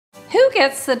Who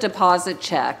gets the deposit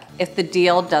check if the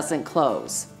deal doesn't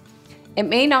close? It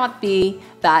may not be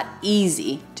that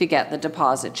easy to get the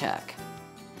deposit check.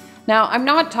 Now, I'm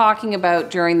not talking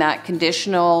about during that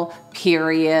conditional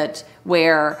period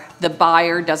where the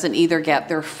buyer doesn't either get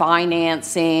their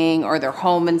financing or their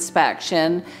home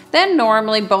inspection. Then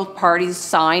normally both parties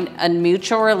sign a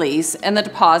mutual release and the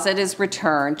deposit is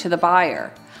returned to the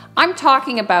buyer. I'm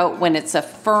talking about when it's a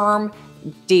firm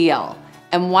deal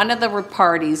and one of the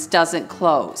parties doesn't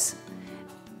close.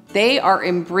 They are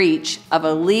in breach of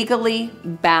a legally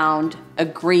bound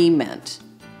agreement.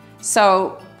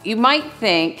 So you might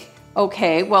think,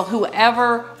 okay, well,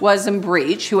 whoever was in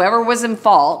breach, whoever was in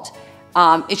fault,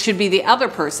 it should be the other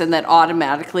person that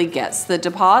automatically gets the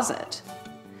deposit.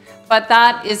 But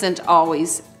that isn't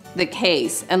always the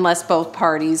case unless both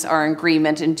parties are in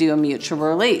agreement and do a mutual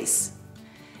release.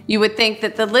 You would think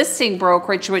that the listing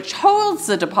brokerage, which holds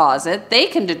the deposit, they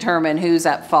can determine who's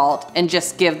at fault and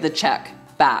just give the check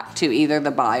back to either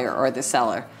the buyer or the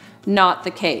seller. Not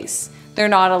the case. They're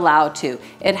not allowed to.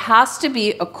 It has to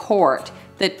be a court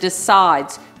that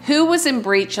decides who was in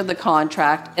breach of the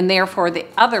contract and therefore the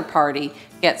other party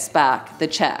gets back the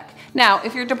check. Now,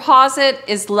 if your deposit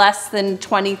is less than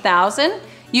 $20,000,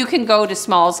 you can go to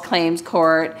Smalls Claims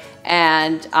Court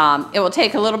and it will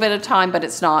take a little bit of time, but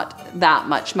it's not that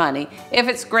much money. If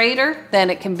it's greater, then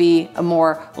it can be a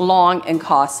more long and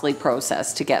costly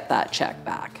process to get that check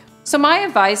back. So my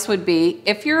advice would be,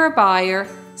 if you're a buyer,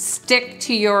 stick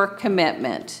to your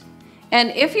commitment.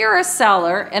 And if you're a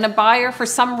seller and a buyer for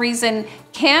some reason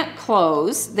can't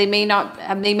close, they may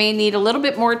need a little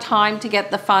bit more time to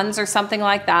get the funds or something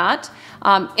like that.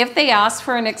 If they ask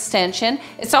for an extension,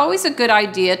 it's always a good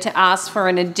idea to ask for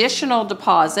an additional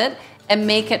deposit and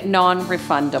make it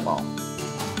non-refundable.